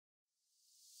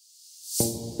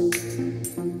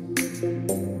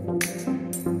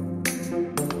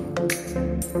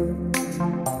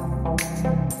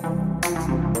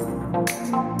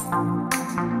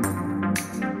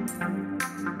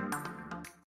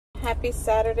Happy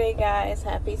Saturday, guys.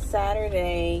 Happy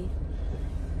Saturday.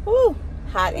 Woo!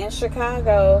 Hot in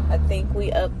Chicago. I think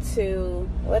we up to,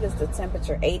 what is the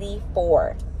temperature?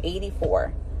 84.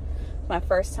 84. My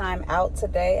first time out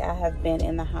today. I have been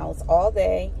in the house all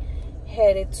day.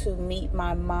 Headed to meet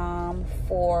my mom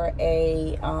for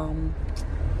a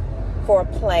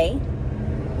play.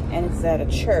 And it's at a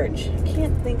church. I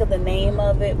can't think of the name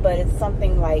of it, but it's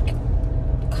something like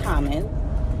Common.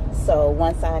 So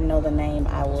once I know the name,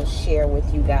 I will share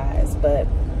with you guys. But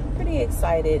pretty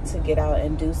excited to get out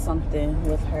and do something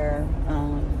with her.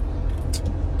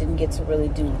 Didn't get to really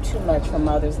do too much for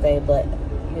Mother's Day, but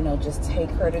you know, just take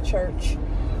her to church.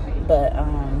 But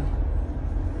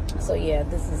so yeah,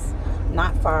 this is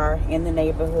not far in the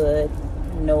neighborhood.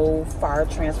 No far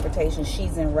transportation.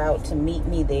 She's en route to meet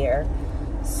me there.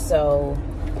 So,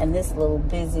 and this little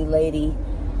busy lady,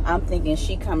 I'm thinking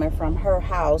she coming from her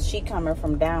house. She coming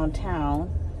from downtown.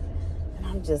 And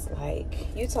I'm just like,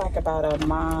 you talk about a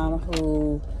mom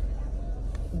who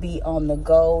be on the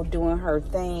go doing her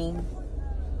thing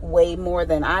way more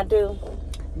than I do.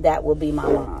 That would be my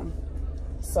mom.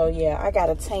 So yeah, I got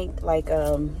a tank, like,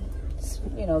 you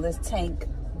know, this tank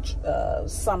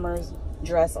summer's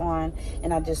dress on.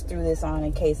 And I just threw this on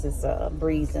in case it's a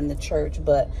breeze in the church.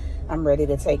 But I'm ready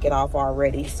to take it off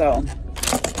already. So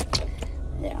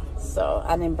yeah, so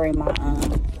I didn't bring my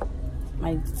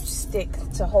my stick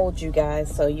to hold you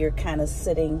guys, so you're kind of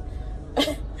sitting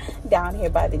down here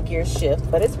by the gear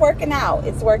shift, but it's working out.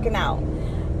 It's working out.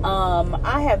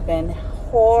 I have been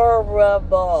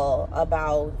horrible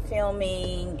about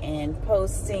filming and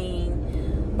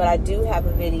posting, but I do have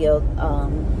a video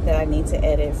that I need to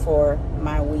edit for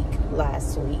my week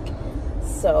last week,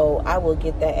 so I will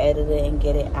get that edited and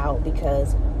get it out,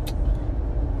 because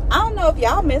I don't know if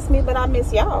y'all miss me, but I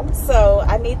miss y'all. So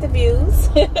I need the views.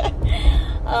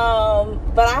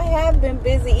 But I have been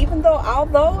busy,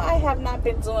 although I have not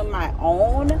been doing my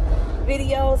own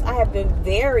videos, I have been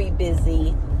very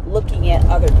busy looking at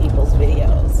other people's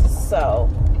videos. So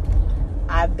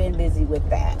I've been busy with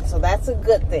that. So that's a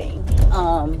good thing.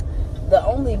 The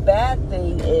only bad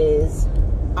thing is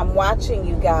I'm watching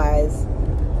you guys,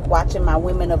 watching my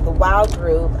Women of the Wild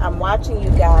group. I'm watching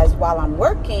you guys while I'm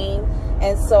working.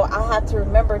 And so I have to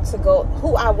remember to go,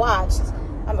 who I watched,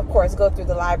 of course, go through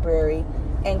the library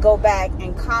and go back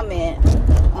and comment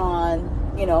on,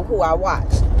 you know, who I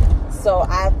watched. So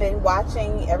I've been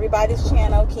watching everybody's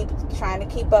channel, trying to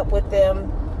keep up with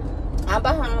them. I'm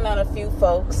behind on a few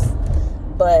folks,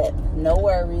 but no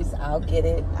worries. I'll get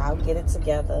it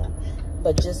together.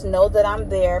 But just know that I'm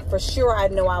there. For sure, I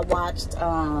know I watched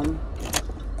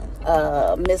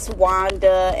Miss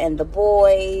Wanda and the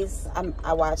boys.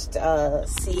 I watched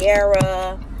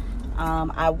Sierra.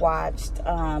 I watched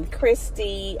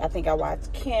Christy. I think I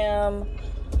watched Kim.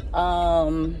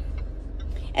 And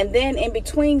then in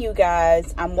between you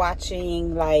guys, I'm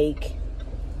watching like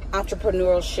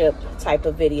entrepreneurship type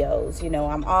of videos. You know,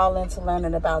 I'm all into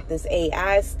learning about this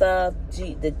AI stuff.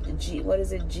 What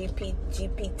is it?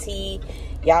 GPT.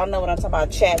 Y'all know what I'm talking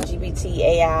about. Chat GPT,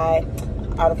 AI,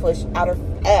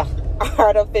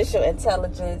 artificial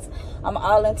intelligence. I'm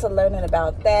all into learning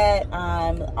about that.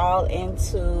 I'm all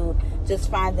into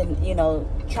just finding, you know,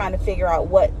 trying to figure out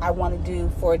what I want to do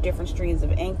for different streams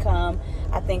of income.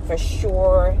 I think for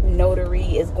sure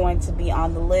notary is going to be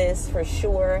on the list for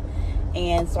sure.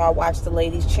 And so I watched the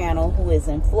lady's channel who is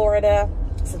in Florida,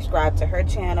 subscribe to her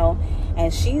channel,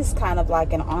 and she's kind of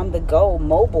like an on-the-go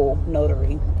mobile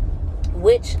notary,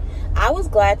 which I was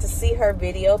glad to see her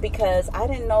video, because I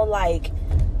didn't know, like,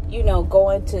 you know,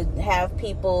 going to have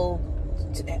people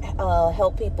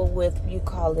help people with, you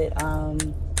call it,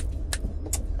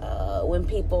 when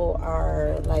people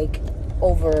are like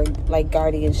over like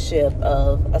guardianship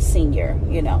of a senior,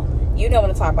 you know what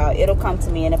I'm talking about. It'll come to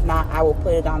me, and if not, I will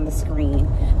put it on the screen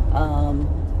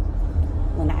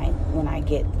when I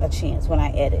get a chance, when I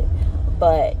edit.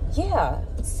 But yeah,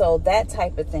 so that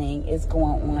type of thing is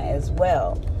going on as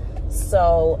well.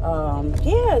 So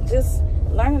yeah, just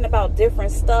learning about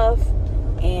different stuff.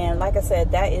 And like I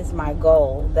said, that is my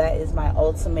goal. That is my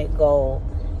ultimate goal,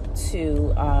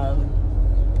 to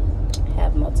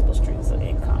have multiple streams of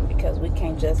income, because we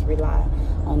can't just rely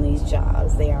on these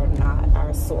jobs. They are not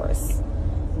our source.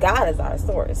 God is our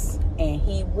source, and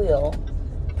he will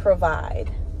provide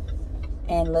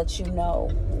and let you know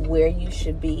where you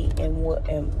should be and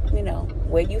you know,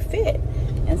 where you fit.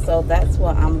 And so that's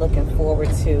what I'm looking forward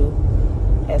to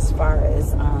as far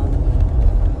as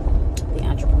the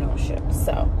entrepreneurship.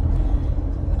 So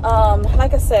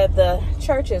like I said, the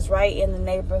church is right in the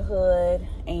neighborhood,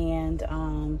 and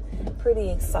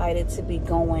pretty excited to be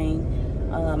going.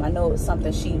 I know it was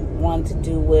something she wanted to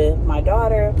do with my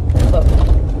daughter, but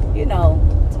you know,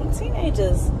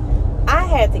 teenagers, I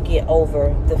had to get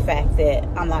over the fact that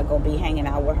I'm not going to be hanging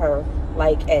out with her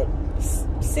like at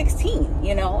 16,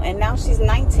 you know, and now she's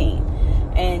 19.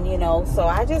 And, you know, so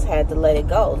I just had to let it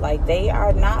go. Like, they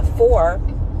are not for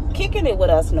kicking it with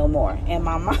us no more. And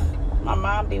my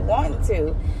mom be wanting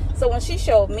to. So when she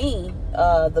showed me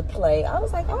the play, I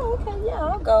was like, oh, okay, yeah,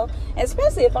 I'll go. And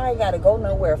especially if I ain't got to go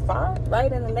nowhere far,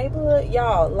 right in the neighborhood.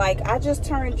 Y'all, like, I just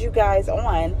turned you guys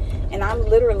on, and I'm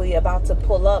literally about to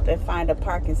pull up and find a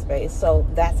parking space. So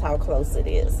that's how close it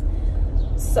is.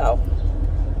 So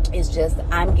it's just,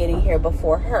 I'm getting here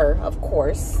before her, of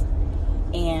course.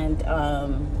 And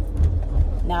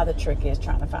now the trick is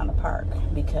trying to find a park,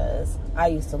 because I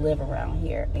used to live around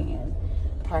here, and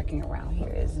parking around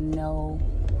here is no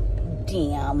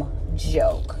damn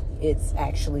joke. It's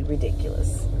actually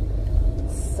ridiculous.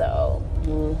 So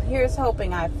here's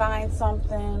hoping I find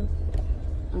something.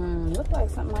 Look like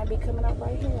something might be coming up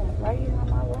right here on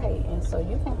my right. And so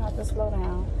you're gonna have to slow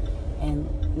down.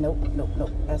 And nope,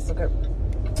 that's a good,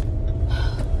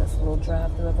 that's a little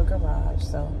drive through of a garage,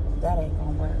 so that ain't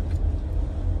gonna work.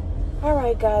 All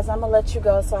right, guys, I'm gonna let you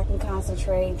go so I can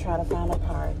concentrate and try to find a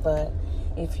park. But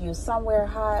if you're somewhere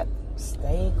hot,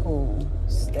 stay cool.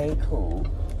 Stay cool.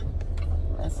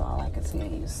 That's all I can tell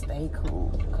you. Stay cool,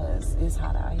 because it's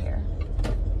hot out here.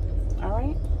 All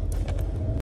right?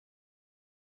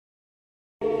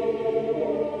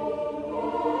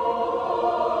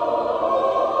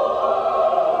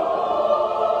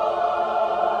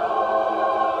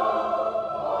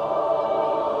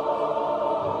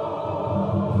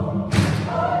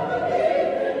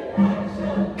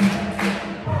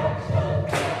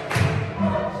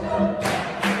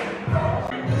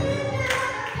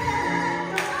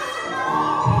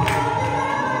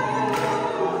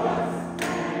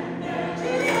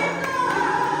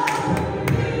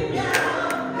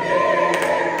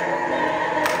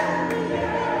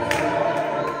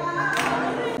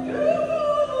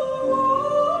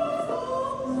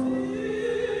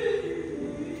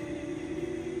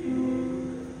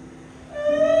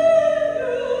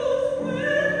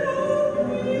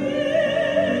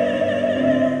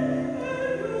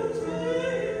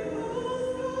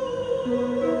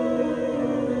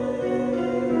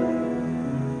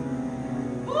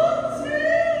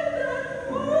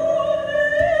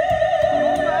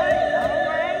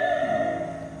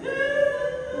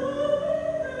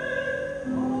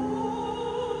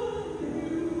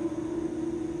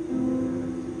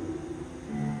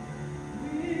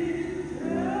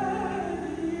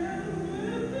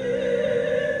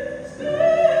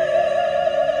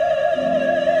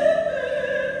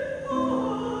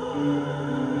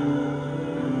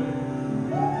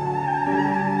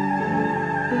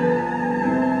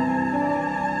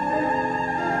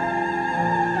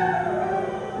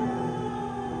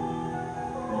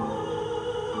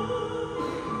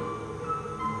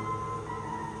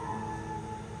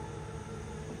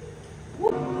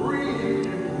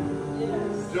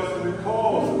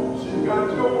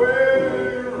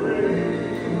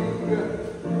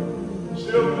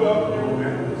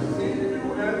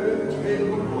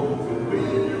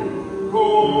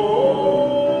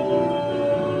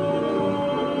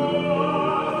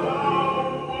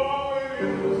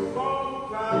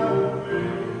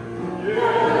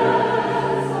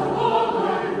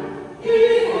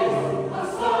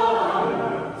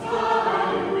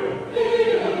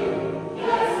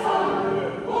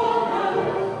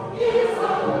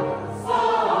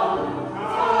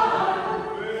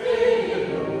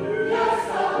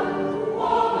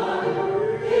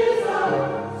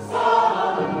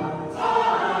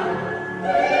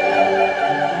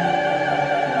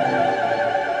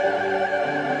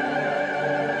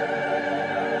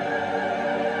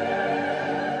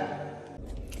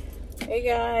 Hey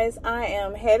guys, I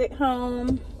am headed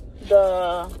home.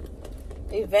 The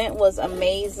event was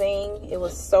amazing. It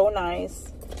was so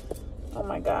nice. Oh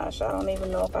my gosh, I don't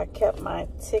even know if I kept my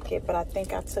ticket, but I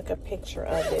think I took a picture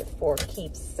of it for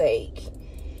keepsake.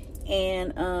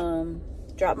 And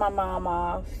dropped my mom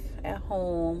off at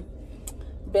home.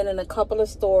 Been in a couple of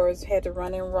stores, had to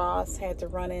run in Ross, had to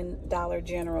run in Dollar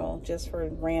General just for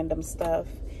random stuff.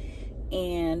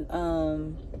 And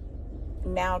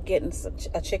now getting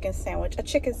a chicken sandwich, a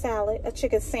chicken salad, a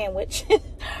chicken sandwich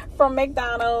from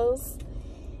McDonald's.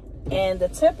 And the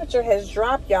temperature has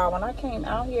dropped, y'all. When I came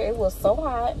out here, it was so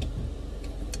hot.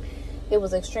 It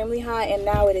was extremely hot, and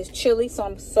now it is chilly. So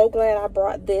I'm so glad I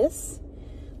brought this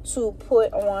to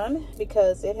put on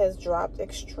because it has dropped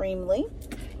extremely.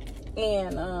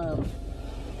 And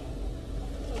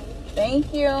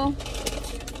thank you.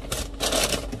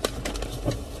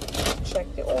 Check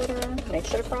the order. Make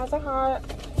sure the fries are hot.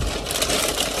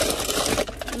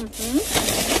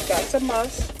 That's a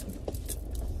must.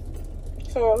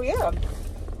 So yeah,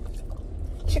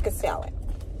 chicken salad.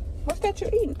 What's that you're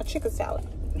eating? A chicken salad.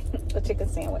 A chicken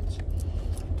sandwich.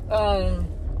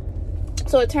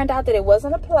 So it turned out that it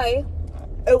wasn't a play.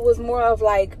 It was more of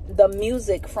like the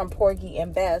music from Porgy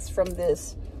and Bess, from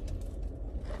this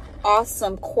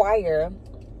awesome choir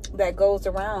that goes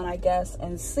around, I guess,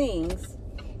 and sings.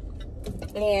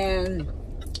 And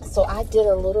so I did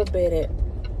a little bit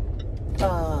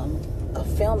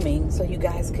of filming so you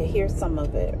guys could hear some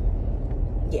of it.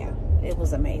 Yeah, it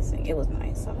was amazing. It was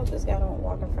nice. I hope this guy don't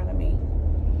walk in front of me.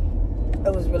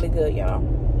 It was really good, y'all.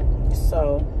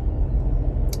 So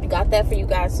I got that for you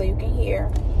guys so you can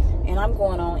hear. And I'm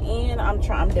going on in. I'm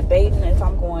debating if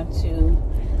I'm going to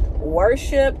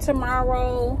worship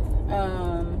tomorrow.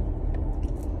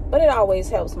 But it always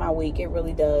helps my week. It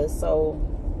really does. So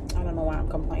I don't know why I'm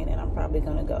complaining. I'm probably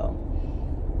gonna go.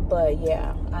 But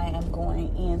yeah, I am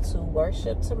going into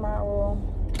worship tomorrow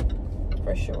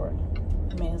for sure.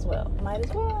 Might as well.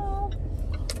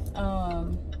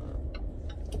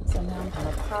 So now I'm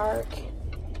gonna park.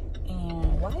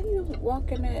 And why are you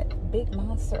walking that big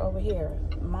monster over here?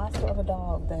 Monster of a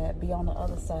dog that be on the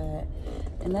other side.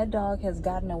 And that dog has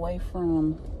gotten away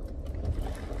from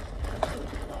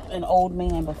an old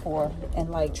man before. And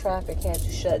like traffic had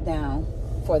to shut down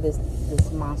for this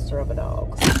monster of a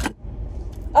dog.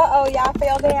 Uh-oh, y'all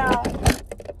fell down.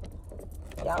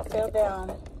 Y'all fell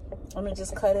down. Let me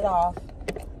just cut it off.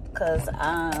 Because,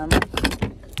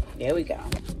 there we go.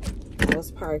 I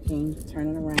was parking,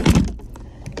 turning around.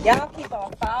 Y'all keep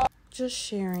on following. Just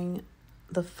sharing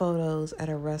the photos at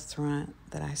a restaurant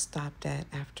that I stopped at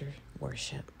after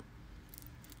worship.